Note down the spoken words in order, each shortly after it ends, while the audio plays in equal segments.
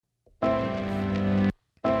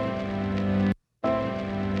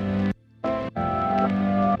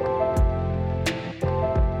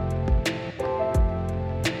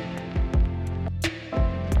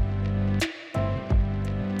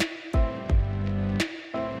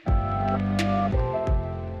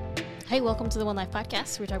Hey, welcome to the One Life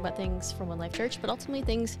Podcast. We talk about things from One Life Church, but ultimately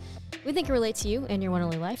things we think relate to you and your one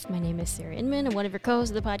only life. My name is Sarah Inman. I'm one of your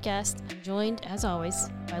co-hosts of the podcast. I'm joined, as always,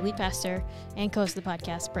 by lead pastor and co-host of the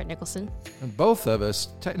podcast, Brett Nicholson. And both of us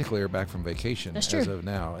technically are back from vacation That's as true. of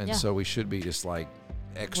now, and so we should be just like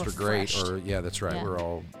extra great. Refreshed. Or yeah, that's right. Yeah.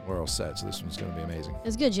 We're all set. So this one's going to be amazing. It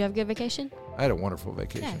was good. Did you have a good vacation? I had a wonderful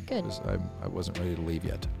vacation. Yeah, good. I wasn't ready to leave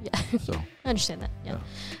yet. Yeah. So I understand that.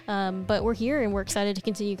 Yeah. But we're here and we're excited to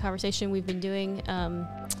continue conversation we've been doing.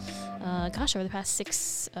 Over the past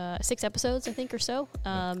six episodes, I think, or so.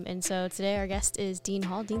 And so today our guest is Dean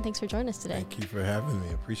Hall. Dean, thanks for joining us today. Thank you for having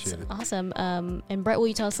me. Appreciate it. Awesome. And Brett, will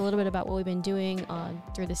you tell us a little bit about what we've been doing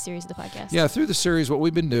through this series of the podcast? yeah, through the series, what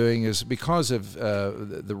we've been doing is because of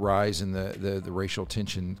the rise in the racial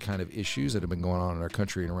tension kind of issues that have been going on in our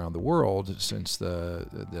country and around the world since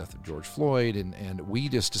the death of George Floyd, and we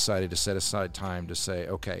just decided to set aside time to say,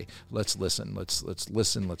 okay, let's listen, let's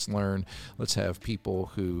listen, let's learn, let's have people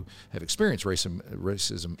who have experienced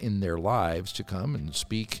racism in their lives to come and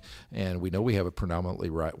speak. And we know we have a predominantly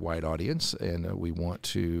white audience, and we want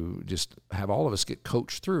to just have all of us get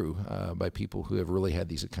coached through by people who have really had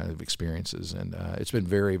these kind of experiences. And it's been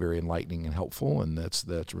very, very enlightening and helpful, and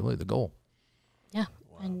that's really the goal. Yeah.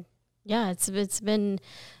 Wow. And yeah, it's been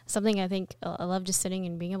something I think I love, just sitting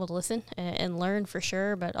and being able to listen and learn for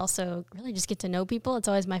sure, but also really just get to know people. It's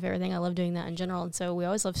always my favorite thing. I love doing that in general. And so we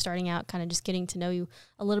always love starting out kind of just getting to know you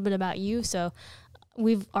a little bit about you. So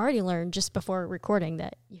we've already learned just before recording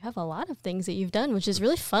that you have a lot of things that you've done, which is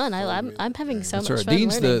really fun. I'm having so That's much right. fun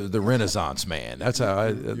Dean's learning. the Renaissance man. That's how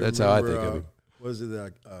I think of it. What is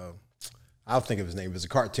it? I'll think of his name. It was a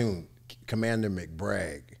cartoon, Commander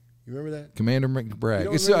McBragg. You remember that? Commander McBragg.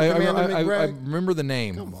 You don't remember Commander I McBragg? remember the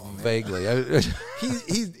name Come on, man. vaguely.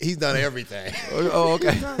 He's done everything. Oh,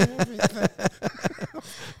 okay. He's done everything.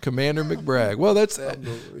 Commander McBragg. Well, that's the I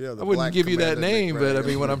wouldn't black give you that Commander name, but I McBragg.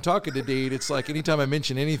 mean, when I'm talking to Dean, it's like anytime I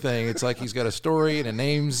mention anything, it's like he's got a story and a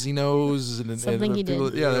names he knows and Something he did.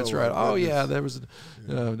 people, yeah, that's Oh, right. my Oh, yeah, goodness.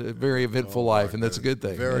 there was a very eventful life, and that's a good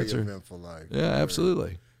thing. Very That's right. eventful life. Yeah,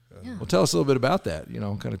 absolutely. Yeah. Well, tell us a little bit about that.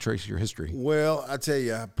 Kind of trace your history. Well, I tell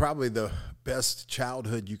you, probably the best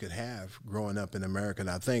childhood you could have growing up in America. And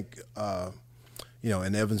I think,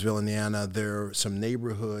 in Evansville, Indiana, there are some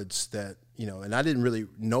neighborhoods that, and I didn't really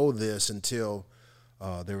know this until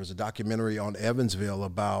there was a documentary on Evansville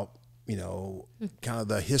about, kind of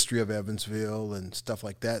the history of Evansville and stuff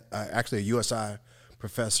like that. Actually, a USI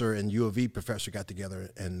professor and U of E professor got together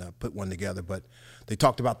and put one together. But they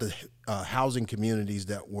talked about the housing communities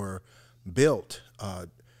that were built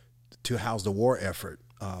to house the war effort,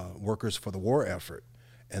 workers for the war effort,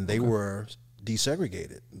 and they were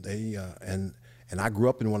desegregated. They and I grew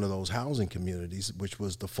up in one of those housing communities, which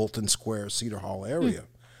was the Fulton Square Cedar Hall area.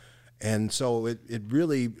 And so it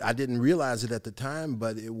really, I didn't realize it at the time,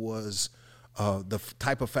 but it was the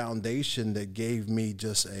type of foundation that gave me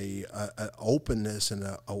just a openness and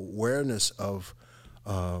a awareness of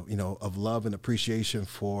love and appreciation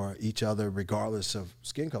for each other, regardless of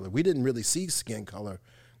skin color. We didn't really see skin color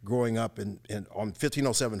growing up on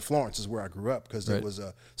 1507 Florence is where I grew up, because it was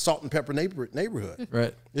a salt and pepper neighborhood.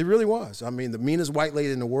 Right. It really was. I mean, the meanest white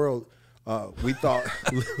lady in the world, we thought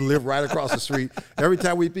lived right across the street. Every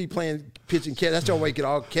time we'd be playing pitch and catch, that's the only way you could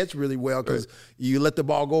all catch really well, because you let the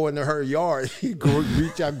ball go into her yard, you go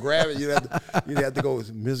reach out, grab it. You'd have to go,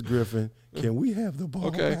 Miss Griffin, can we have the ball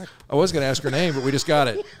Okay. back? I was going to ask her name, but we just got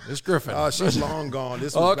it. It's Griffin. Oh, she's long gone.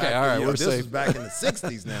 This was Okay, back, all right, we're this safe. was back in the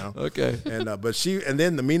 '60s now. Okay. And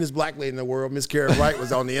then the meanest black lady in the world, Miss Karen Wright,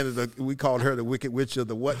 was on the end of we called her the Wicked Witch of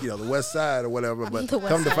the West Side or whatever. But The West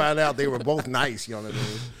come to Side. find out, they were both nice. You know what I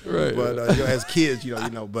mean? Right. But as kids,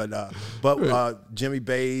 But Jimmy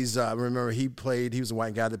Bays, I remember he was the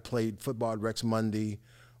white guy that played football at Rex Mundy.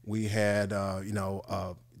 We had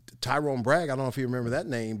Tyrone Bragg, I don't know if you remember that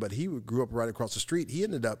name, but he grew up right across the street. He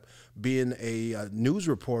ended up being a news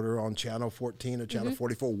reporter on Channel 14 or Channel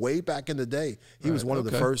 44 way back in the day. He was one of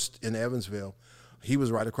the first in Evansville. He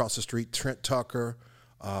was right across the street. Trent Tucker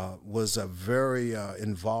was a very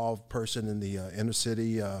involved person in the inner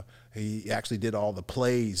city. He actually did all the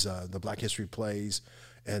plays, the Black History plays.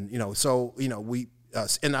 And,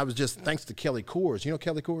 and I was just, thanks to Kelly Coors. You know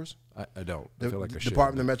Kelly Coors? I don't. I feel like I should.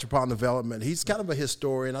 Department of Metropolitan Development. He's kind of a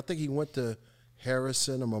historian. I think he went to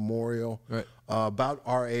Harrison or Memorial, Right. About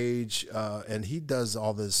our age, and he does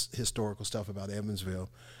all this historical stuff about Evansville.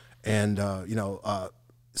 And,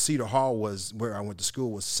 Cedar Hall was, where I went to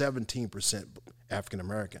school, was 17%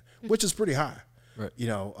 African-American, which is pretty high, Right.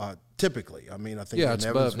 Typically. I mean, I think Yeah, in it's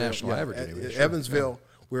above Evansville, national average anyway, sure. Evansville,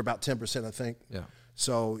 we're about 10%, I think. Yeah.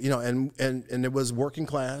 So, you know, and it was working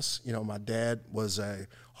class. You know, my dad was a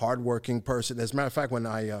hardworking person. As a matter of fact, when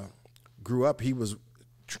I grew up, he was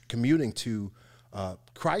commuting to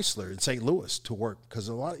Chrysler in St. Louis to work, because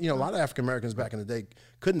a lot of African Americans back in the day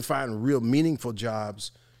couldn't find real meaningful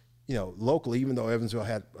jobs, you know, locally, even though Evansville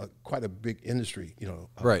had quite a big industry, you know,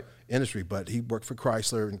 industry. But he worked for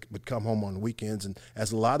Chrysler and would come home on the weekends. And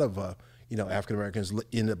as a lot of, you know, African Americans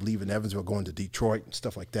ended up leaving Evansville, going to Detroit and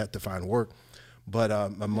stuff like that to find work.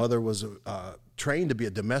 But my mother was trained to be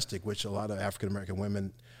a domestic, which a lot of African American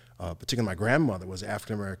women, particularly my grandmother, was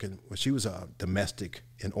African American. Well, she was a domestic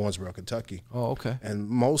in Owensboro, Kentucky. Oh, okay. And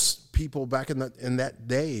most people back in that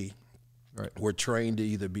day were trained to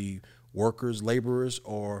either be workers, laborers,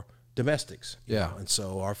 or domestics. You know? And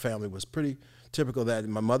so our family was pretty typical of that.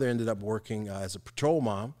 My mother ended up working as a patrol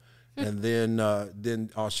mom, and then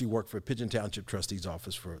she worked for Pigeon Township Trustee's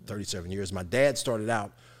office for 37 years. My dad started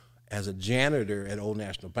out as a janitor at Old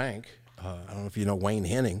National Bank. I don't know if you know Wayne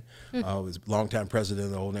Henning, was longtime president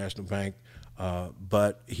of the Old National Bank.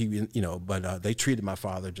 But they treated my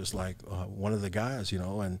father just like one of the guys, you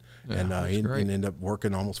know, and he ended up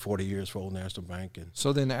working almost 40 years for Old National Bank. And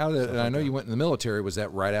so then and I know you went in the military. Was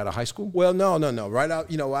that right out of high school? Well, no. Right out,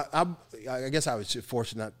 you know, I guess I was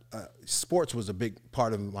fortunate. Sports was a big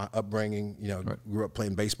part of my upbringing. You know, grew up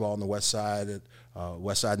playing baseball on the West Side at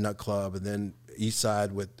West Side Nut Club, and then East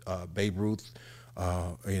Side with Babe Ruth.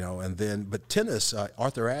 You know, and then, but tennis,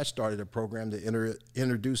 Arthur Ashe started a program to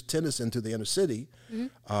introduce tennis into the inner city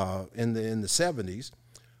in the 70s.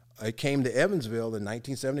 I came to Evansville in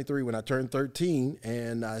 1973 when I turned 13,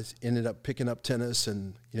 and I ended up picking up tennis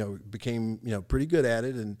and, you know, became, you know, pretty good at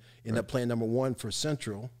it, and ended up playing number one for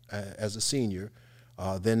Central as a senior.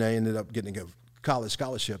 Then I ended up getting a college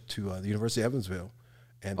scholarship to the University of Evansville.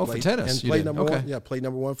 And for tennis, and played number one. Yeah, played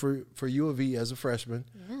number one for U of E as a freshman.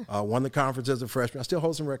 Yeah. Won the conference as a freshman. I still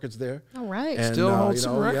hold some records there. All right, and, still hold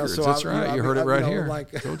some records. So that's right. You heard it right here.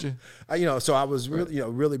 Told you. So I was really, you know,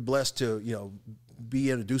 really blessed to, you know,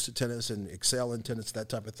 be introduced to tennis and excel in tennis, that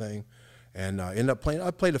type of thing. And ended up playing.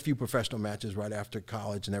 I played a few professional matches right after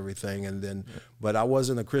college and everything. And then, but I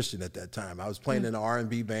wasn't a Christian at that time. I was playing in an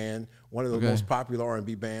R&B band, one of the most popular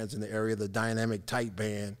R&B bands in the area, the Dynamic Tight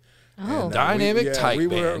Band. Oh. And, Dynamic Tight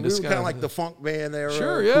Band. We were kind of like the funk band era.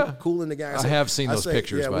 Sure, yeah. Cool in the guys. I have seen those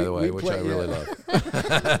pictures, by the way, which I really love.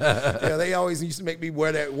 Yeah, they always used to make me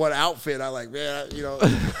wear that one outfit. I like, man, you know,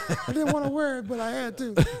 I didn't want to wear it, but I had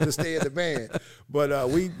to stay in the band. But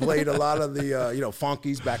we played a lot of the, you know,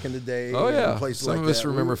 Funkies back in the day. Oh, yeah. Some of us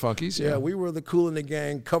remember Funkies, yeah. We were the Cool in the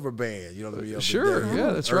Gang cover band, you know what I mean? Sure,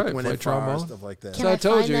 yeah, that's right. Play trombone, stuff like that. Can I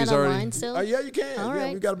told you he's already. Still? Yeah, you can. All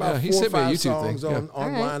right. We got about 4 or 5 songs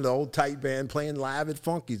online, the old Tight Band playing live at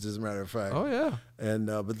Funkies, as a matter of fact. Oh yeah. And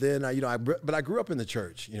but then you know, I grew up in the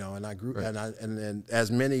church, you know, and I grew and as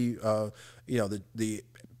many you know, the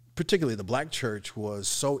particularly the black church was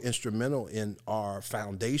so instrumental in our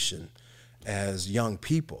foundation as young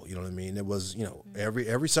people. You know what I mean? It was, you know,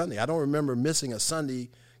 every Sunday. I don't remember missing a Sunday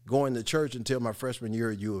going to church until my freshman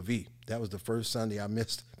year at U of E. That was the first Sunday I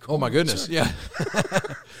missed. Oh my goodness! Yeah.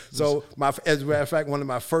 So as a matter of fact, one of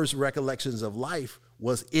my first recollections of life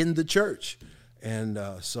was in the church. And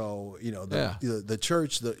so, you know, the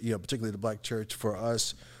church, you know, particularly the black church for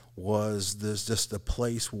us was just a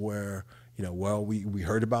place where, you know, well, we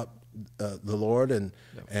heard about the Lord and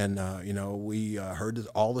you know, we heard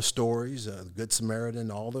all the stories, the Good Samaritan,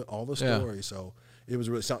 all the stories. So it was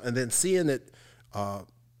really something. And then seeing it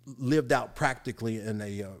lived out practically in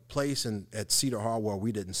a place at Cedar Hall where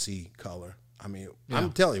we didn't see color. I mean,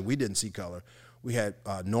 I'm telling you, we didn't see color. We had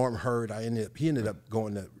Norm Hurd. He ended up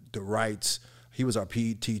going to Wrights. He was our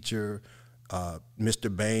PE teacher,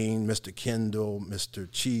 Mr. Bain, Mr. Kendall, Mr.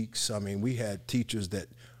 Cheeks. I mean, we had teachers that,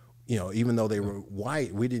 you know, even though they were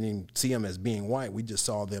white, we didn't even see them as being white. We just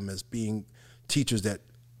saw them as being teachers that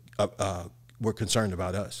were concerned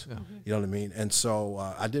about us. Yeah. You know what I mean? And so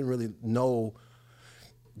I didn't really know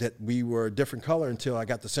that we were a different color until I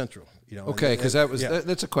got to Central. You know, okay, because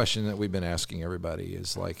that's a question that we've been asking everybody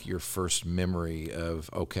is like your first memory of,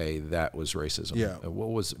 okay, that was racism. Yeah. What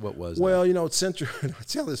was Well, that? you know, Central, I'll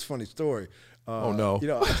tell this funny story. Oh, no. You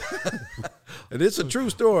know, and it's a true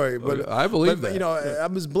story, but I believe that. You know, I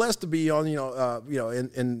was blessed to be on,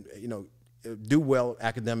 and you know, do well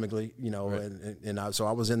academically, you know, right. So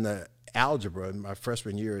I was in the algebra in my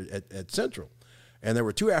freshman year at Central. And there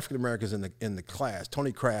were 2 African Americans in the class.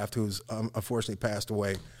 Tony Kraft, who's unfortunately passed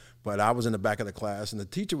away, but I was in the back of the class, and the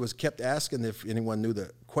teacher kept asking if anyone knew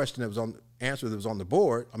the question that was answer that was on the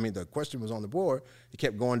board. I mean, the question was on the board. He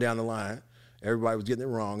kept going down the line. Everybody was getting it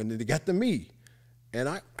wrong, and then they got to me, and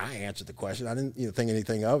I answered the question. I didn't think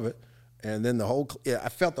anything of it, And then I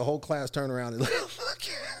felt the whole class turn around and look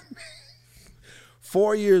at me.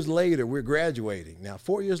 4 years later, we're graduating. Now,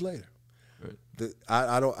 4 years later,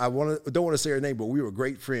 I don't want to say her name, but we were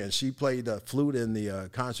great friends. She played the flute in the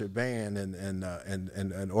concert band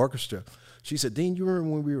and orchestra. She said, "Dean, you remember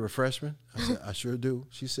when we were freshmen?" I said, "I sure do."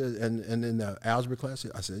 She said, and in the algebra class,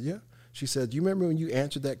 I said, "Yeah." She said, "Do you remember when you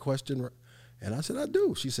answered that question?" And I said, "I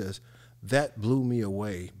do." She says, "That blew me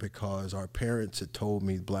away because our parents had told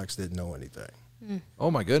me blacks didn't know anything." Oh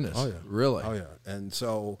my goodness! Oh yeah, really? Oh yeah, and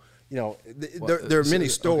so. There are many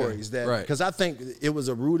stories that, because I think it was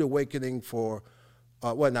a rude awakening for,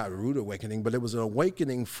 well, not a rude awakening, but it was an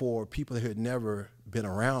awakening for people who had never been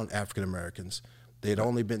around African Americans. They had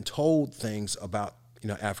only been told things about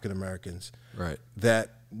African Americans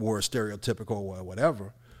that were stereotypical or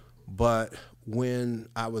whatever. But when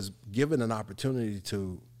I was given an opportunity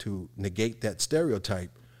to negate that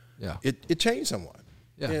stereotype, it changed somewhat.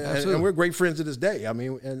 Yeah, absolutely. And we're great friends to this day. I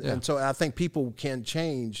mean, and so I think people can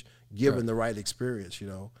change given the right experience,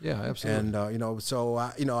 Yeah, absolutely. And so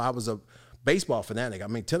I was a baseball fanatic. I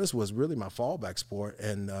mean, tennis was really my fallback sport,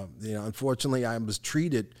 and unfortunately, I was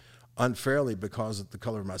treated unfairly because of the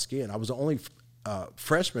color of my skin. I was the only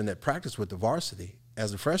freshman that practiced with the varsity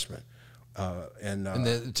as a freshman. And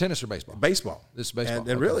the tennis or baseball? Baseball. This is baseball.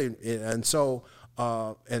 And really, and so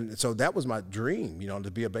that was my dream,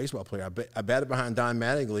 to be a baseball player. I batted behind Don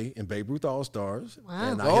Mattingly in Babe Ruth All-Stars.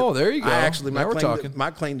 Wow. And there you go.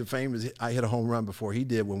 My claim to fame is I hit a home run before he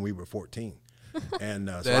did when we were 14. And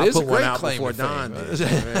so that I is put a one great out claim before to Don fame. did.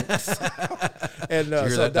 And Did you hear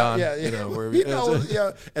so that, Don?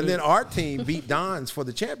 Yeah. And then our team beat Don's for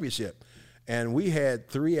the championship. And we had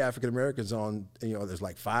 3 African Americans on, there's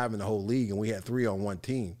like 5 in the whole league, and we had 3 on one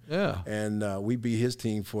team. Yeah. And we beat his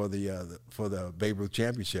team for the Babe Ruth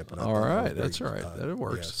championship. And all right, that's all right. That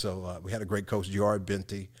works. Yeah, so we had a great coach, Gerard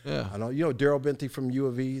Benty. Yeah. I know Daryl Benty from U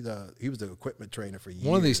of E. He was the equipment trainer for years.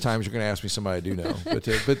 One of these times you're going to ask me somebody I do know.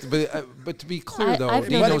 But to be clear, though,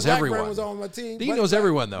 Dean known knows everyone. Was on my team. Dean knows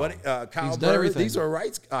everyone, though. But Kyle He's done Bird, everything. these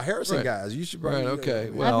are Harrison guys. You should probably okay.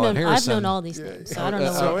 know. Well, I've Harrison, known all these names, so I don't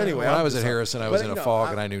know. So anyway, when I was at Harrison, I was in a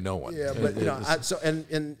fog and I knew no one. Yeah, but I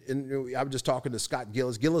was just talking to Scott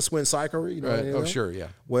Gillis. Gillis wins cycle. Right. Oh, sure, yeah.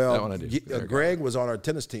 Well, that one I do. Greg was on our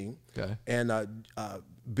tennis team. Okay. And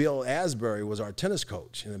Bill Asbury was our tennis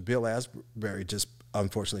coach, and Bill Asbury just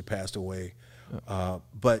unfortunately passed away.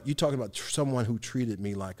 But you're talking about someone who treated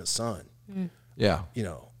me like a son. Yeah.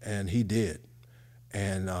 And he did.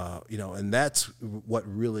 And and that's what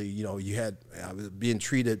really, you had. I was being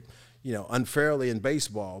treated, unfairly in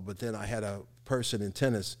baseball, but then I had a person in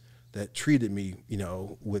tennis that treated me,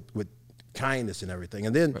 with kindness and everything.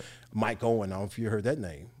 And then Mike Owen, I don't know if you heard that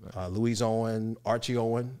name. Louise Owen, Archie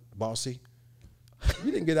Owen, Bossy.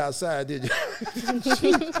 You didn't get outside, did you?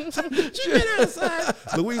 She get outside.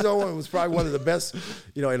 Louise Owen was probably one of the best,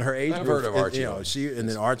 in her age I've group. heard of Archie. And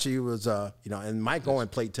then Archie was, and Mike Owen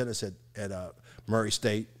played tennis at Murray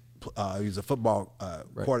State. He was a football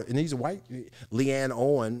quarter, and he's a white. Leanne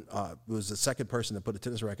Owen was the second person to put a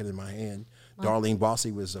tennis racket in my hand. Wow. Darlene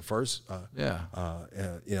Bossy was the first. So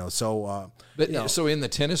in the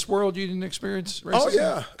tennis world, you didn't experience racism? Oh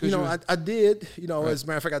yeah, I did. As a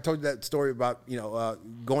matter of fact, I told you that story about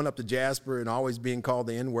going up to Jasper and always being called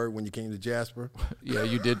the N-word when you came to Jasper. Yeah,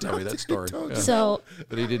 you did tell me that story. Yeah. So,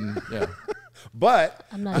 but he didn't. Yeah. But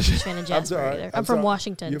I'm not a huge fan of Jasper either. I'm from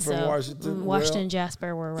Washington. You're from Washington. Washington and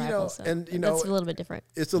Jasper were rivals. And that's a little bit different.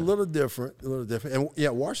 It's a little different. And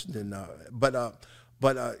Washington.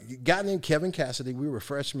 Guy named Kevin Cassidy. We were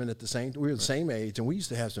freshmen at we were the same age, and we used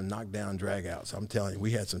to have some knockdown dragouts. I'm telling you,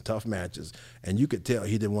 we had some tough matches, and you could tell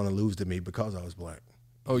he didn't want to lose to me because I was black.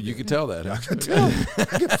 Oh, you could tell that. I could tell. I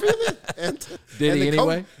could feel it. Did he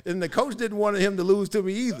anyway? And the coach didn't want him to lose to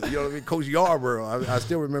me either. Coach Yarborough. I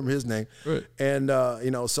still remember his name. Right. And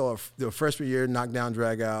so the freshman year, knockdown,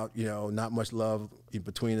 drag out. Not much love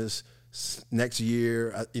between us. Next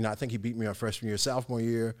year, I think he beat me our freshman year. Sophomore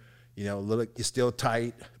year, it's still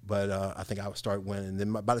tight, but I think I would start winning. And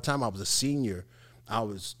then by the time I was a senior, I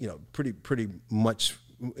was pretty much.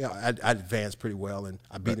 I advanced pretty well, and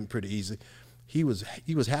I beat him pretty easy. He was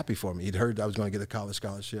happy for me. He'd heard I was going to get a college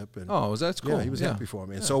scholarship. And, that's cool. Yeah, he was happy for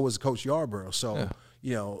me. And so was Coach Yarborough. So,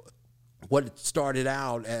 what started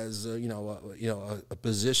out as, a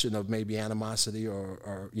position of maybe animosity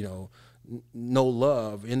or no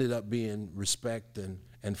love ended up being respect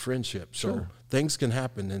and friendship. So things can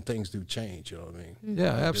happen and things do change, you know what I mean?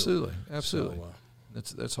 Yeah, absolutely. Absolutely. So,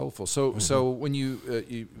 That's hopeful. So when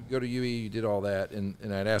you go to UE, you did all that, and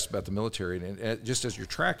I'd asked about the military, and just as you're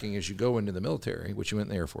tracking as you go into the military, which you went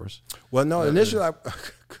in the Air Force. Well, no, initially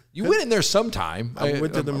you went in there sometime. I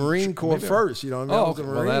went to the Marine Corps first. You know what I mean? Oh, I was a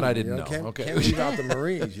well, Marine, that I didn't know. Can't Okay. leave out the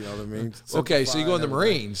Marines. You know what I mean? Okay, so you go in the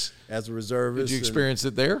Marines as a reservist. Did you experience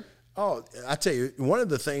it there? Oh, I tell you, one of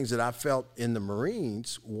the things that I felt in the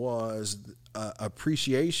Marines was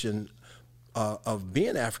appreciation of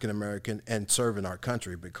being African American and serving our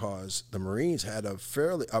country, because the Marines had a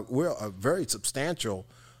very substantial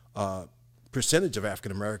percentage of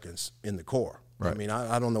African Americans in the Corps. Right. I mean,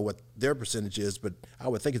 I don't know what their percentage is, but I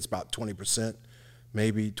would think it's about 20%,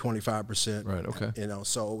 maybe 25%. Right. Okay. You know,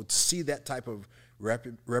 so to see that type of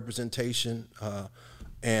representation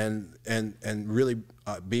and really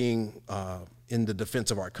being in the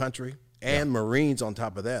defense of our country. And Marines on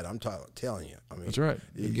top of that, I'm telling you. I mean, that's right.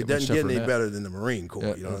 It doesn't get any better than the Marine Corps.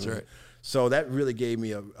 Yeah, you know that's what I mean? right. So that really gave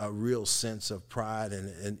me a real sense of pride,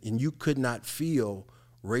 and you could not feel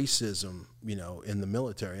racism, you know, in the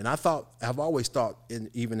military. And I've always thought,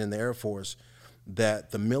 even in the Air Force,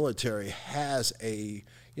 that the military has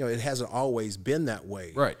it hasn't always been that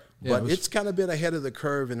way. Right. Yeah, But it's kind of been ahead of the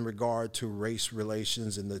curve in regard to race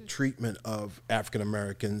relations and the treatment of African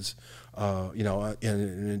Americans, you know,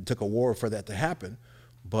 and it took a war for that to happen.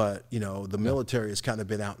 But, you know, the military has kind of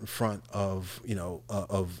been out in front of, you know,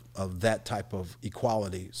 of that type of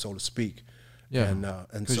equality, so to speak. Yeah, and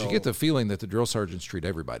because so, you get the feeling that the drill sergeants treat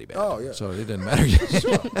everybody bad. Oh, yeah. So it doesn't matter.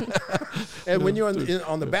 And when you're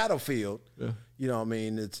on the battlefield, you know, I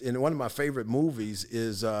mean, it's in one of my favorite movies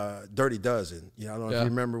is Dirty Dozen. You know, I don't know if you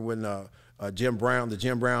remember when Jim Brown, the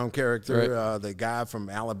Jim Brown character, Right. the guy from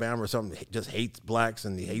Alabama or something, just hates blacks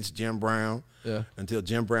and he hates Jim Brown. Yeah. Until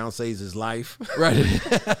Jim Brown saves his life. Right.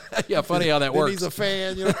 Yeah, funny how that Then works. he's a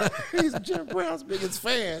fan, you know. He's Jim Brown's biggest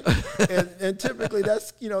fan. And typically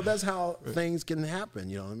that's how things can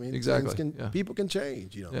happen, you know what I mean? Exactly. People can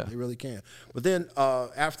change, you know. Yeah. They really can. But then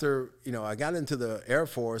after, you know, I got into the Air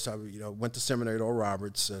Force, I went to seminary at Oral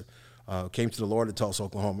Roberts, came to the Lord at Tulsa,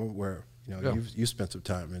 Oklahoma, where, you know, you spent some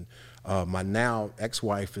time. And my now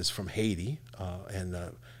ex-wife is from Haiti,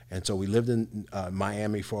 and so we lived in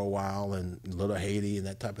Miami for a while and Little Haiti and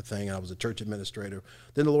that type of thing. And I was a church administrator.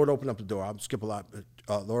 Then the Lord opened up the door. I'll skip a lot,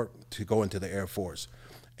 Lord, to go into the Air Force.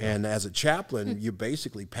 And as a chaplain, you're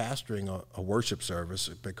basically pastoring a worship service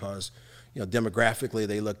because, you know, demographically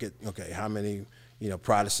they look at, okay, how many, you know,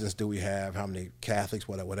 Protestants do we have? How many Catholics,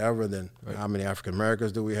 whatever. Then how many African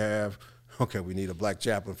Americans do we have? Okay, we need a black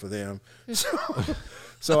chaplain for them.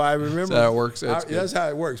 So I remember that's how it works. That's how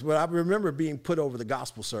it works. But I remember being put over the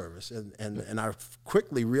gospel service, and I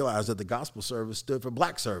quickly realized that the gospel service stood for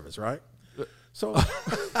black service, right? So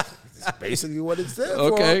it's basically what it said.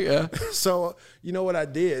 Okay, yeah. So you know what I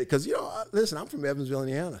did? Because, you know, listen, I'm from Evansville,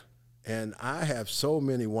 Indiana, and I have so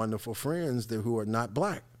many wonderful friends who are not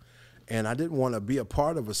black. And I didn't want to be a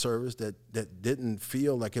part of a service that didn't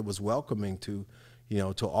feel like it was welcoming to, you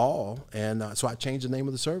know, to all. And so I changed the name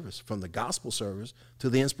of the service from the gospel service to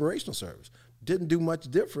the inspirational service. Didn't do much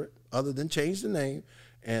different other than change the name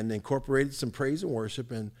and incorporated some praise and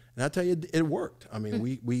worship. And I tell you, it worked. I mean,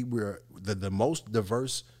 we were the most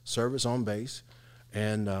diverse service on base.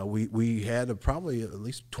 And we had probably at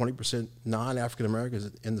least 20% non-African Americans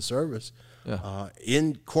in the service,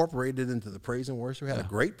 incorporated into the praise and worship. We had a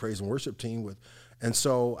great praise and worship team and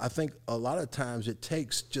so I think a lot of times it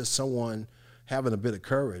takes just someone having a bit of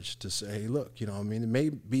courage to say, hey, look, you know, I mean, it may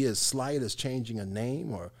be as slight as changing a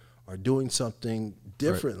name or doing something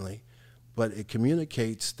differently, but it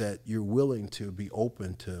communicates that you're willing to be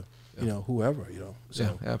open to, you know, whoever, you know. So,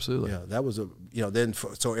 yeah, absolutely. Yeah, that was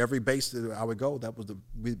so every base that I would go, that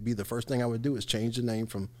would be the first thing I would do is change the name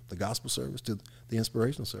from the gospel service to the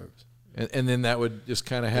inspirational service. And then that would just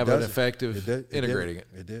kind of have an effect of integrating it.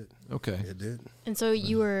 It did. Okay. It did. And so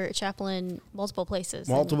you were a chaplain multiple places.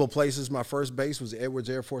 Multiple places. My first base was Edwards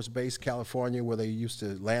Air Force Base, California, where they used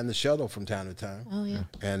to land the shuttle from time to time. Oh, yeah.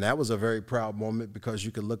 And that was a very proud moment because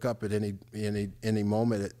you could look up at any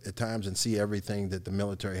moment at times and see everything that the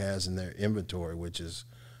military has in their inventory, which is,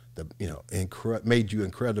 made you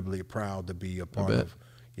incredibly proud to be a part of,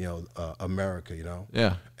 America, you know.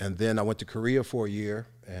 Yeah. And then I went to Korea for a year.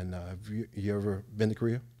 And have you ever been to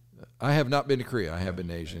Korea? I have not been to Korea. I have been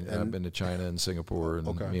to Asia. I've been to China and Singapore and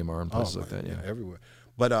Myanmar and places like that. Yeah, everywhere.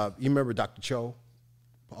 But you remember Dr. Cho?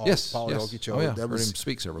 Paul Aoki Cho. Oh, yeah. Heard him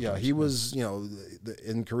speak several times. Yeah, he was,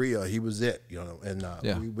 in Korea, he was it, and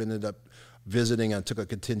we ended up visiting. I took a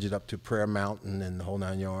contingent up to Prayer Mountain and the whole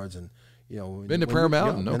 9 yards, and, Been to Prayer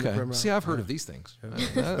Mountain. been to Okay. Prayer Mountain. See, I've heard of these things.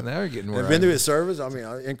 Now you're getting where I've been to I'm- his service. I mean,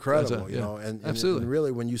 incredible. Yeah. And Absolutely.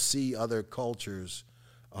 really, when you see other cultures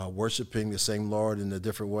worshiping the same Lord in a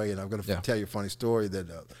different way, and I'm going to tell you a funny story that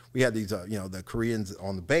we had these, the Koreans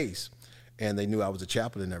on the base, and they knew I was a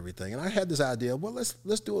chaplain and everything, and I had this idea. Well,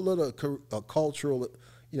 let's do a little cultural,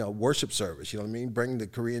 worship service. You know what I mean? Bring the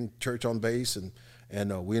Korean church on base, and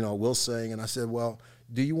we'll sing. And I said, well,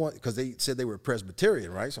 do you want? Because they said they were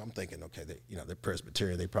Presbyterian, right? So I'm thinking, okay, they're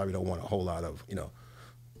Presbyterian. They probably don't want a whole lot of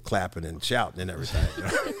clapping and shouting and everything.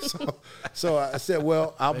 So I said,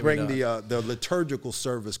 well, I'll bring the liturgical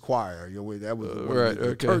service choir. That was the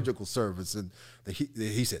liturgical service, and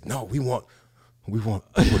he said, no, we want.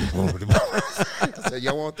 I said,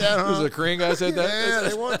 y'all want that, huh? Was it a Korean guy said that? Yeah,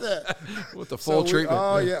 they want that. With the full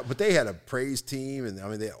treatment. Yeah, but they had a praise team, and I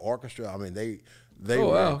mean, they had orchestra. I mean, they were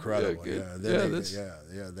wow. incredible. Yeah,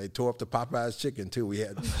 They tore up the Popeyes chicken too. We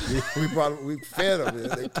fed them.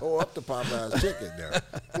 They tore up the Popeyes chicken there.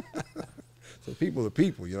 So people are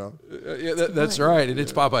people, That's right. And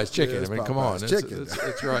it's Popeye's chicken. Yeah, it's I mean, come on. Popeye's chicken.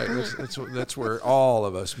 That's right. That's where all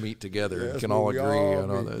of us meet together and can all agree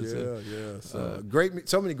on all those. So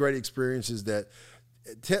so many great experiences that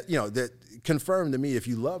confirm to me, if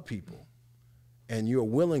you love people and you're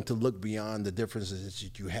willing to look beyond the differences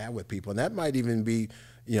that you have with people, and that might even be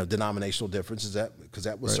denominational differences, because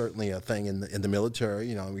that was certainly a thing in the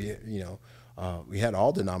military. We had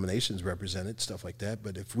all denominations represented, stuff like that.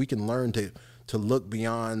 But if we can learn to look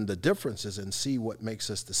beyond the differences and see what makes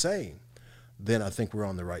us the same, then I think we're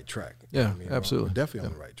on the right track. Yeah, absolutely. We're definitely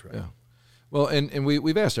on the right track. Yeah. Well, and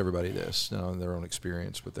we've asked everybody this in their own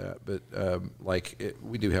experience with that, but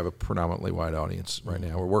we do have a predominantly white audience right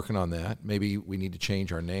now. We're working on that. Maybe we need to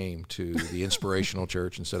change our name to the Inspirational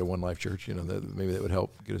Church instead of One Life Church. Maybe that would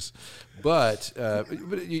help get us. But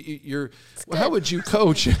how would you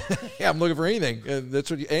coach? Yeah, I'm looking for anything.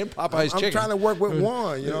 That's what and Popeye's chicken. I'm trying to work with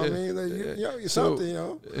one. You know what I mean? Something.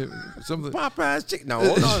 Popeye's chicken.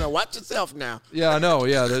 No. Watch yourself now. Yeah, I know.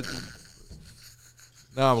 Yeah.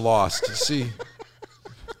 Now I'm lost. See.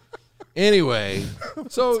 Anyway,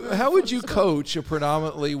 so how would you coach a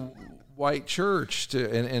predominantly white church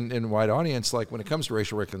and white audience, like when it comes to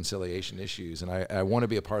racial reconciliation issues? And I want to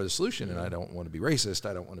be a part of the solution, and I don't want to be racist.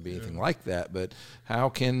 I don't want to be anything like that. But how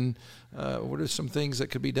can? What are some things that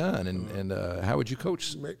could be done? And how would you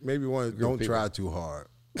coach? Maybe don't try too hard.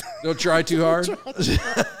 Don't try too hard.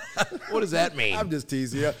 What does that mean? I'm just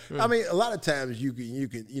teasing you. I mean, a lot of times you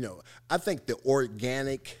can, I think the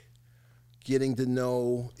organic getting to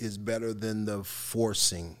know is better than the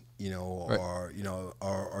forcing, or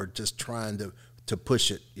just trying to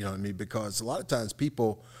push it, you know what I mean? Because a lot of times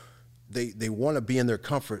people, they want to be in their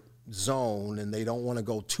comfort zone and they don't want to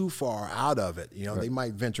go too far out of it. They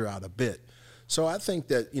might venture out a bit. So I think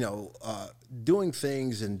that, doing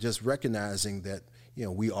things and just recognizing that,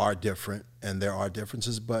 we are different and there are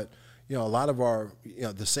differences, but, a lot of our,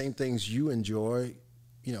 the same things you enjoy,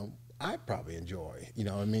 I probably enjoy,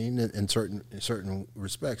 what I mean, in certain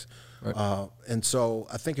respects. Right. And so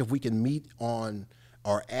I think if we can meet on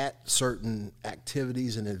or at certain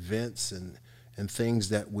activities and events and things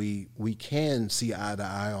that we can see eye to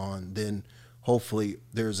eye on, then hopefully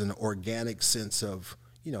there's an organic sense of,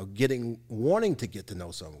 wanting to get to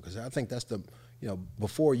know someone. Because I think that's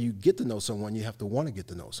before you get to know someone, you have to want to get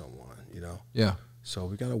to know someone, Yeah. So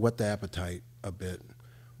we got to whet the appetite a bit.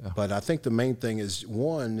 Yeah. But I think the main thing is,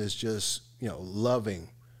 one is just, loving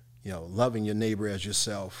your neighbor as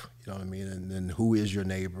yourself, you know what I mean? And then who is your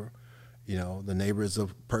neighbor? The neighbor is a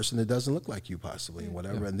person that doesn't look like you possibly, and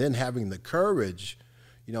whatever. Yeah. And then having the courage,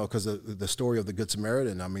 because the story of the Good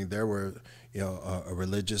Samaritan, I mean, there were, a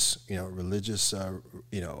religious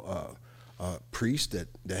priest that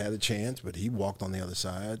had a chance, but he walked on the other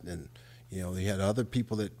side, and he had other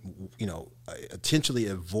people that intentionally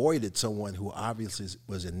avoided someone who obviously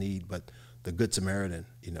was in need. But the Good Samaritan,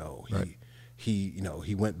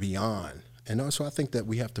 he went beyond, and so I think that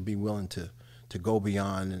we have to be willing to go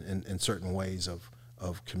beyond in certain ways of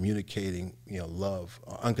communicating, love,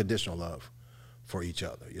 unconditional love for each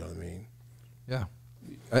other. You know what I mean? Yeah,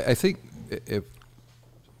 I think if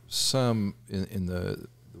some in the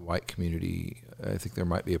white community, I think there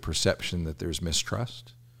might be a perception that there's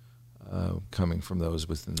mistrust coming from those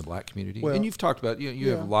within the black community. Well, and you've talked about, you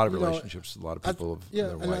have a lot of relationships with a lot of people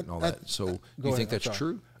that are white and all that. So do you think that's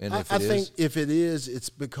true? And I think if it is, it's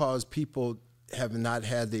because people have not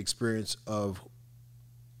had the experience of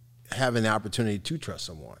having the opportunity to trust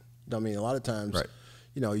someone. I mean, a lot of times, right.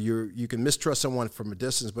 You can mistrust someone from a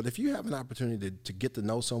distance, but if you have an opportunity to get to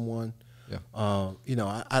know someone,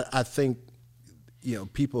 I think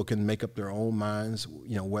people can make up their own minds,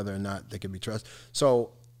 whether or not they can be trusted.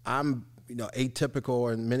 So I'm,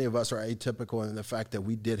 atypical, and many of us are atypical in the fact that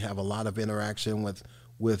we did have a lot of interaction with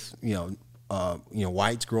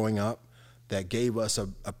whites growing up that gave us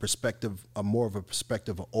a perspective, more of a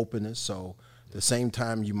perspective of openness. So at the same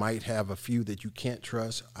time, you might have a few that you can't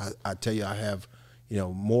trust. I tell you, I have,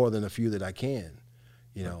 more than a few that I can.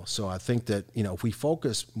 So I think that, if we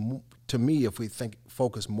focus,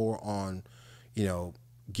 focus more on,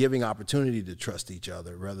 giving opportunity to trust each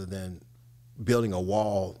other rather than building a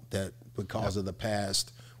wall that because of the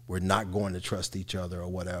past, we're not going to trust each other or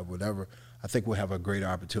whatever, I think we'll have a great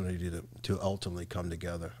opportunity to ultimately come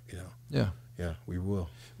together, Yeah, we will.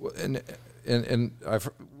 Well, and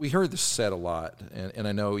we heard this said a lot, and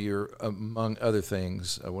I know you're, among other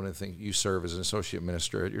things, one of the things you serve as an associate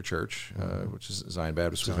minister at your church, which is Zion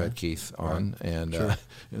Baptist. We've had Keith on, and Sure.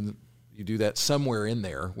 And you do that somewhere in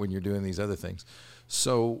there when you're doing these other things.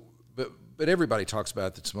 So, but everybody talks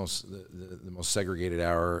about the most segregated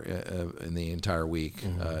hour in the entire week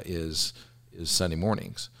is Sunday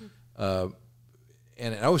mornings, and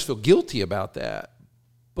I always feel guilty about that.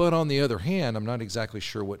 But on the other hand, I'm not exactly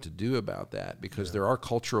sure what to do about that because there are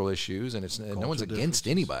cultural issues, and no one's against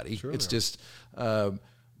anybody. Sure It's just,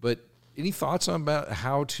 but any thoughts about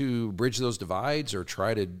how to bridge those divides or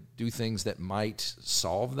try to do things that might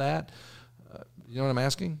solve that? You know what I'm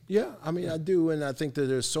asking? Yeah, I mean, I do, and I think that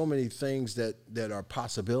there's so many things that are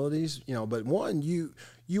possibilities, but one, you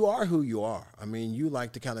are who you are. I mean, you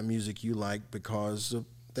like the kind of music you like because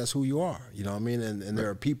that's who you are, you know what I mean? And there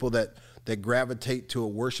are people that gravitate to a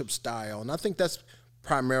worship style, and I think that's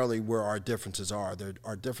primarily where our differences are.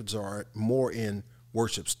 Our differences are more in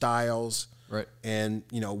worship styles, right? And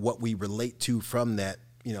what we relate to from that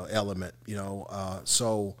element.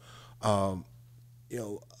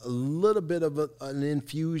 A little bit of an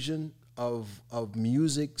infusion of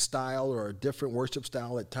music style or a different worship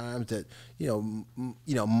style at times that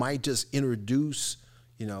might just introduce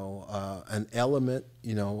an element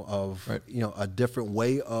of right. A different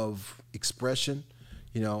way of expression.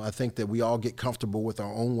 I think that we all get comfortable with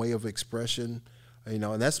our own way of expression,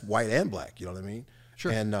 and that's white and black. You know what I mean?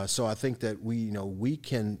 Sure. And so I think that we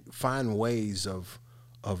can find ways of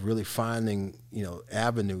really finding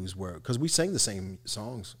avenues where, because we sing the same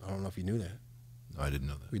songs. I don't know if you knew that. No, I didn't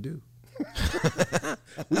know that. We do.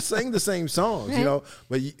 We sing the same songs,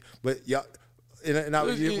 but y'all. What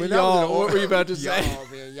were you about to say?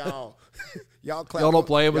 Y'all clap. Y'all don't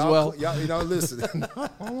play them as well? Y'all listen. I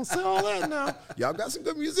don't say all that now. Y'all got some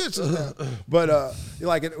good musicians now. But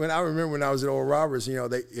when I remember when I was at Oral Roberts,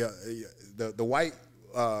 the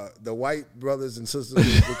white brothers and sisters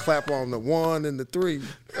would clap on the 1 and the 3,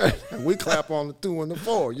 and we clap on the 2 and the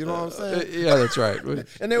 4. You know what I'm saying? Yeah, that's right.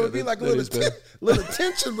 And there would be like a little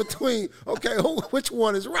tension between, okay, which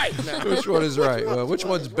one is right now? Which one is right? Well, which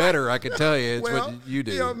one's better? I can tell you. It's Well, what you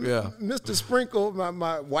do. Yeah. Mr. Sprinkle,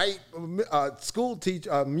 my white school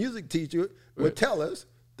teacher, music teacher, would tell us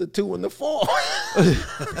the 2 and the 4.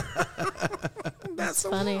 That's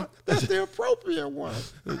funny. One. That's the appropriate one.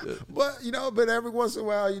 But every once in a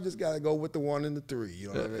while, you just got to go with the 1 and the 3. You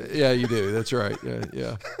know what I mean? Yeah, you do. That's right.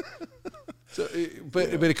 Yeah. So,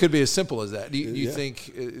 but it could be as simple as that. Do you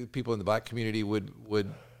think people in the black community would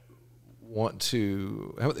want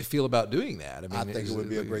to? How would they feel about doing that? I think it would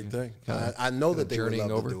be a great thing. I know that they would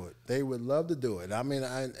love to do it. They would love to do it. I mean,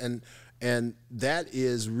 and that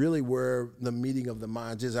is really where the meeting of the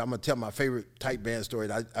minds is. I'm gonna tell my favorite tight band story.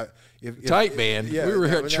 Tight band. Yeah, we were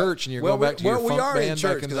here at church, and you're going back to your funk band. We are in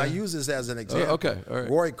church because because I use this as an example. Okay, all right.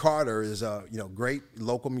 Roy Carter is a great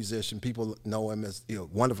local musician. People know him as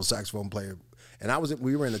wonderful saxophone player. And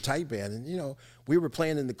we were in a tight band, and we were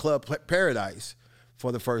playing in the Club Paradise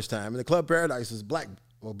for the first time. And the Club Paradise is black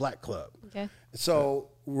club. Okay. So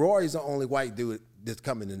Roy's the only white dude that's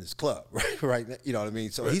coming in this club, right? You know what I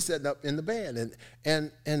mean? So he's setting up in the band,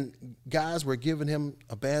 and guys were giving him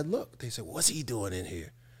a bad look. They said, "What's he doing in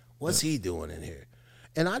here? What's he doing in here?"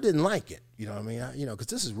 And I didn't like it, you know what I mean? Because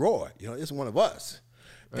this is Roy, it's one of us.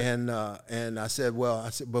 Right. And I said,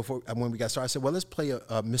 before when we got started, I said, well, let's play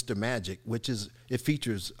a Mr. Magic,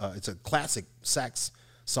 features it's a classic sax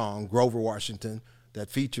song, Grover Washington, that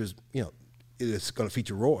features it's going to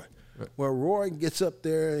feature Roy. Right. Well, Roy gets up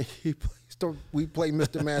there and we play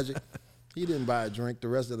Mr. Magic. He didn't buy a drink the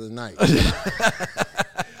rest of the night.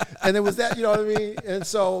 And it was that, you know what I mean? And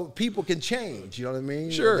so people can change, you know what I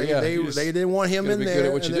mean? Sure, They didn't want him in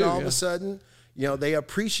there. And then all of a sudden, they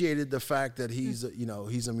appreciated the fact that he's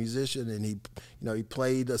a musician, and he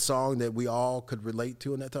played a song that we all could relate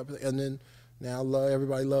to and that type of thing. And then now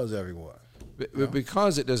everybody loves everyone. But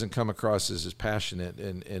because it doesn't come across as passionate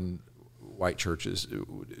and white churches,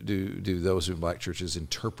 do those in black churches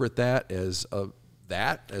interpret that as a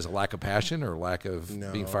lack of passion or lack of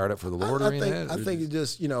being fired up for the Lord or anything? I think it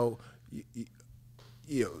just,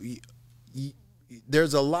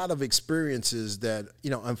 there's a lot of experiences that,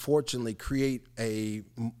 unfortunately create a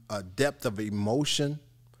depth of emotion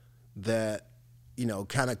that,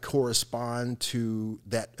 kind of correspond to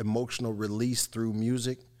that emotional release through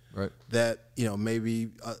music. Right. That, maybe,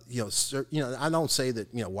 I don't say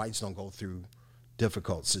that, whites don't go through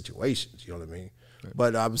difficult situations, you know what I mean? Right.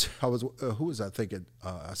 But I was, who was I thinking?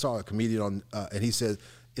 I saw a comedian on, and he said,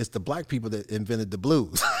 it's the black people that invented the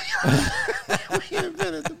blues. We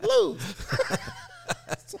invented the blues.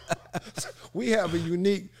 So we have a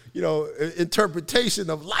unique, interpretation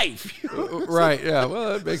of life. Right. Yeah.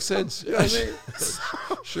 Well, that makes sense. You know what I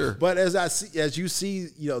mean? Sure. But as you see,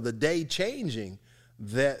 the day changing,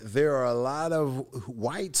 that there are a lot of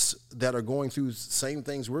whites that are going through the same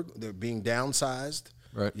things. They're being downsized.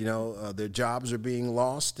 Right. Their jobs are being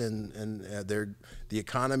lost, and the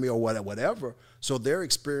economy or whatever. So they're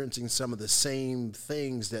experiencing some of the same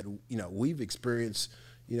things that we've experienced,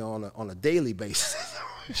 on a daily basis.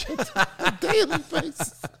 A daily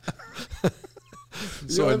basis.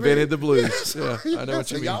 So invented the blues. Yeah, I know what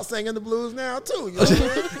you mean. Y'all singing the blues now too. You know what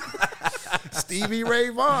I mean? Stevie Ray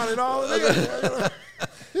Vaughan and all of that.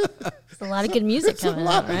 There's a lot of good music coming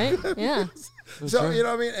out, right? Yeah. So you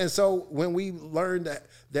know what I mean. And so when we learned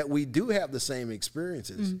that we do have the same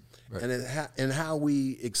experiences, right. and how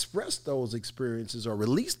we express those experiences or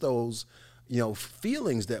release those,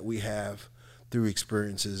 feelings that we have through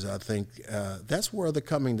experiences, I think that's where the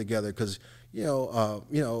coming together. Because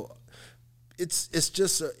it's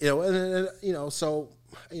just so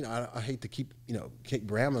I hate to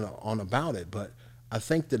keep ramming on about it, but I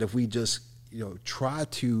think that if we just try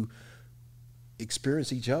to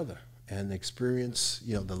experience each other and experience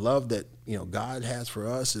the love that God has for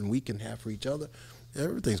us and we can have for each other,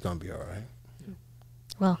 everything's gonna be all right.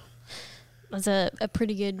 Well, that's a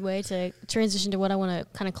pretty good way to transition to what I want to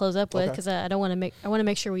kind of close up with, because I want to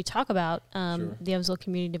make sure we talk about the Evansville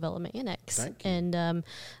Community Development Annex. Thank you. And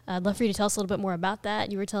I'd love for you to tell us a little bit more about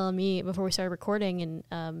that. You were telling me before we started recording, and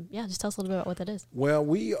just tell us a little bit about what that is. Well,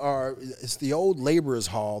 it's the old Laborers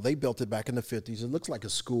Hall. They built it back in the 50s. It looks like a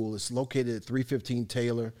school. It's located at 315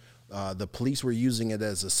 Taylor. The police were using it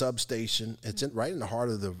as a substation. It's right in the heart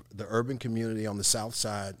of the urban community on the south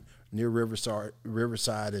side, near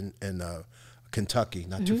Riverside and Kentucky,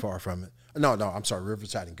 not too far from it. No, I'm sorry,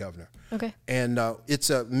 Riverside and Governor. Okay. And it's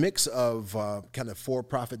a mix of kind of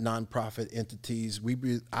for-profit, non-profit entities.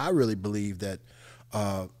 I really believe that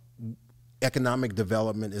economic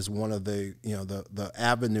development is one of the the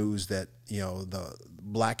avenues that the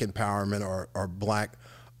black empowerment or black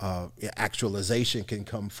actualization can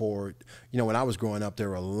come forward. When I was growing up, there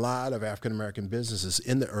were a lot of African American businesses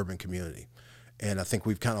in the urban community. And I think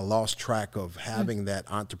we've kind of lost track of having that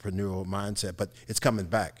entrepreneurial mindset, but it's coming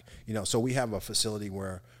back. So we have a facility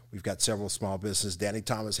where we've got several small businesses. Danny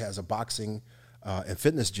Thomas has a boxing and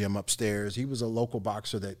fitness gym upstairs. He was a local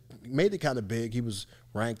boxer that made it kind of big. He was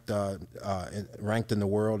ranked in the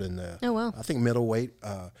world in the, I think, middleweight.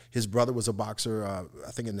 His brother was a boxer, I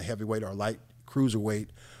think in the heavyweight or light cruiserweight.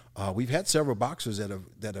 We've had several boxers that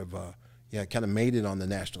have kind of made it on the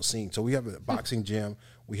national scene. So we have a boxing gym.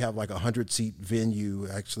 We have like 100-seat venue.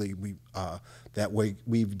 Actually, that way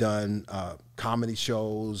we've done comedy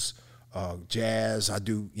shows, jazz. I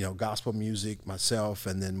do gospel music myself,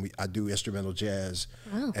 and then I do instrumental jazz.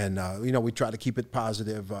 Wow. And we try to keep it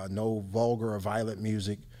positive. No vulgar or violent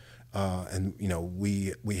music. And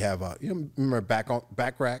we have remember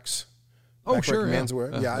back racks. Oh, sure.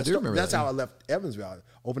 Menswear. Yeah, I do remember that's that. how I left Evansville. I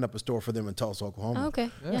opened up a store for them in Tulsa, Oklahoma. Oh, okay.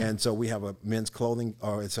 Yeah. And so we have a men's clothing,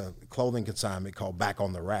 or it's a clothing consignment called Back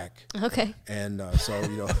on the Rack. Okay. And so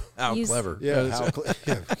how clever. Yeah.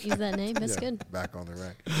 Use that name. That's good. Back on the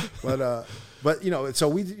Rack. But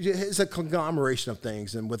so it's a conglomeration of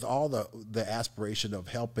things, and with all the aspiration of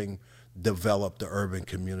helping develop the urban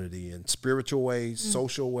community in spiritual ways,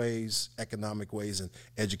 social ways, economic ways, and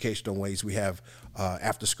educational ways. We have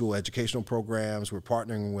after-school educational programs. We're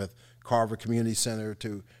partnering with Carver Community Center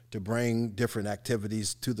to bring different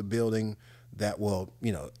activities to the building that will,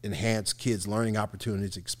 enhance kids' learning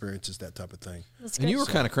opportunities, experiences, that type of thing. And you were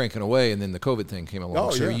kind of cranking away, and then the COVID thing came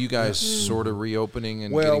along. So are you guys sort of reopening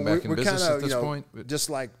and getting back in business at this point? Just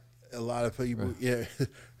like a lot of people,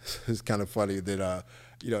 it's kind of funny that,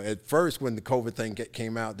 at first when the COVID thing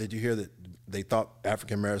came out, did you hear that they thought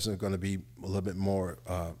African Americans were going to be a little bit more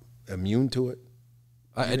immune to it?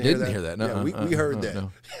 I didn't hear that. No, yeah, we heard that.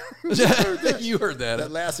 No. You heard that.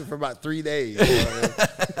 That lasted for about 3 days.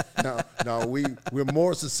 No, we're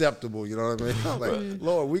more susceptible. You know what I mean? I'm like,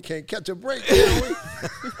 Lord, we can't catch a break. Can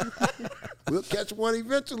we? We'll catch one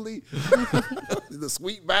eventually. The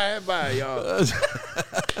sweet by and by, y'all.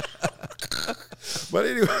 But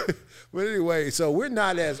anyway, so we're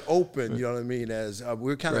not as open, you know what I mean, as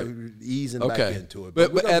we're kind of easing back into it.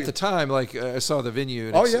 But at the time, like I saw the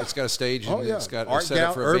venue, and it's got a stage, and it's got a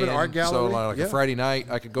setup for a urban band. art gallery. So like a Friday night,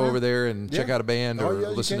 I could go over there and check out a band or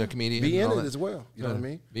listen to a comedian. Be in it as well, you know what I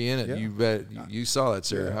mean? Be in it. Yeah. You bet. You saw that,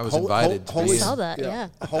 sir. I was invited. I saw that, yeah.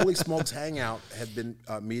 Holy Smokes Hangout had been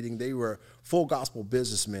meeting. They were full gospel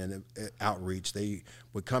businessmen outreach. They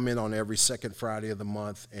would come in on every second Friday of the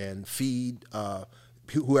month and feed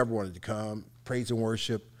whoever wanted to come, praise and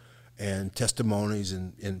worship, and testimonies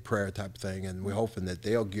and prayer type of thing. And we're hoping that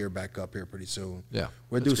they'll gear back up here pretty soon. Yeah,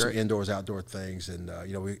 we'll do some indoors, outdoor things, and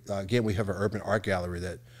we have an urban art gallery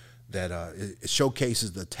that it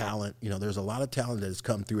showcases the talent. You know, there's a lot of talent that has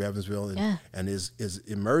come through Evansville and is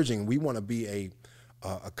emerging. We want to be a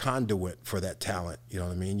conduit for that talent. You know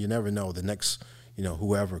what I mean? You never know. The next,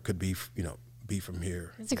 whoever could be, be from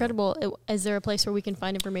here. It's incredible. Is there a place where we can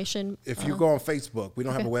find information? If you go on Facebook, we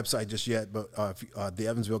don't have a website just yet, but the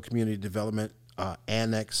Evansville Community Development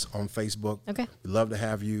Annex on Facebook. Okay. We'd love to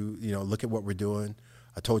have you, look at what we're doing.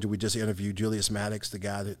 I told you we just interviewed Julius Maddox, the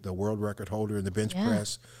guy, the world record holder in the bench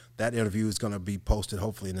press. That interview is going to be posted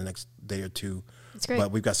hopefully in the next day or two. That's great.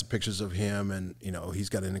 But we've got some pictures of him, and he's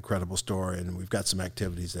got an incredible story, and we've got some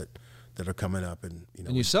activities that are coming up, and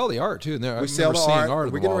and you sell the art too. And there, we sell the art.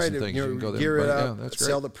 Of we're the getting walls ready and to things. You can go there gear it and up, that's great.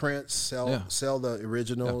 sell the prints, sell the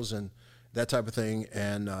originals, and that type of thing.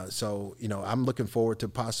 And so I'm looking forward to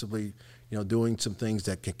possibly doing some things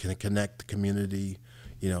that can connect the community,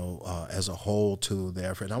 as a whole to the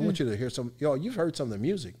effort. And I want you to hear some. You've heard some of the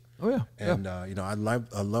music. Oh yeah. And I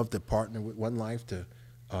love to partner with One Life to,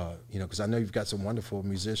 because I know you've got some wonderful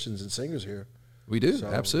musicians and singers here. We do,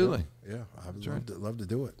 absolutely. Yeah, I'd love to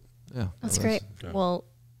do it. Yeah, that's great. Yeah. Well,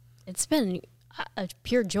 it's been a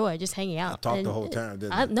pure joy just hanging out. I talked the whole time,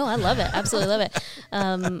 didn't I? No, I love it. Absolutely love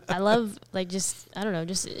it. I love just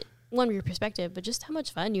one of your perspective, but just how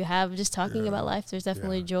much fun you have just talking about life. There's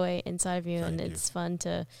definitely joy inside of you, and it's fun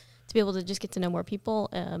to be able to just get to know more people.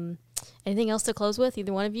 Anything else to close with,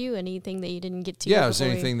 either one of you? Anything that you didn't get to? Yeah, is there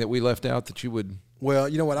anything that we left out that you would? Well,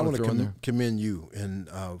 you know what? I want to commend you and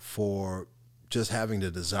for just having the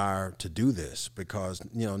desire to do this, because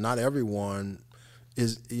not everyone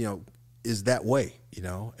is that way,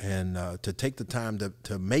 and to take the time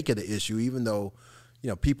to make it an issue, even though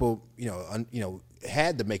people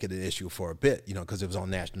had to make it an issue for a bit, because it was on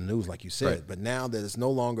national news, like you said. Right. But now that it's no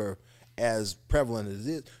longer as prevalent as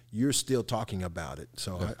it is, you're still talking about it.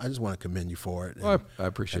 So I just want to commend you for it. And, I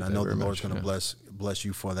appreciate that. And I know the Lord's going to bless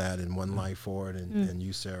you for that, and One Life for it, and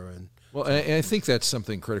you, Sarah. And I think that's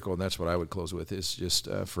something critical, and that's what I would close with, is just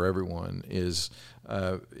for everyone, is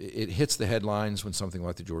it hits the headlines when something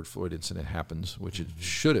like the George Floyd incident happens, which it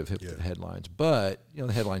should have hit the headlines. But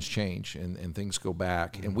the headlines change and things go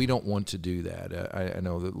back, and we don't want to do that. I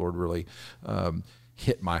know that Lord really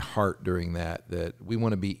hit my heart during that we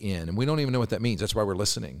want to be in, and we don't even know what that means. That's why we're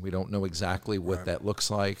listening. We don't know exactly what that looks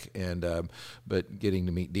like, and but getting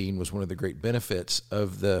to meet Dean was one of the great benefits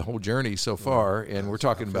of the whole journey so far. And we're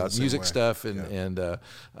talking about music stuff and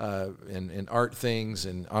art things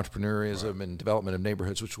and entrepreneurism and development of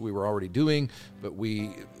neighborhoods, which we were already doing, but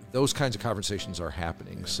those kinds of conversations are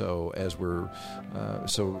happening. So as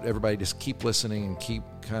so everybody just keep listening and keep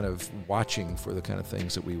kind of watching for the kind of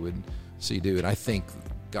things that we would see do. And I think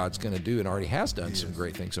God's going to do and already has done some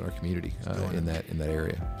great things in our community in that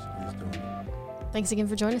area. Thanks again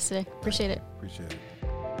for joining us today. Appreciate it. Appreciate it.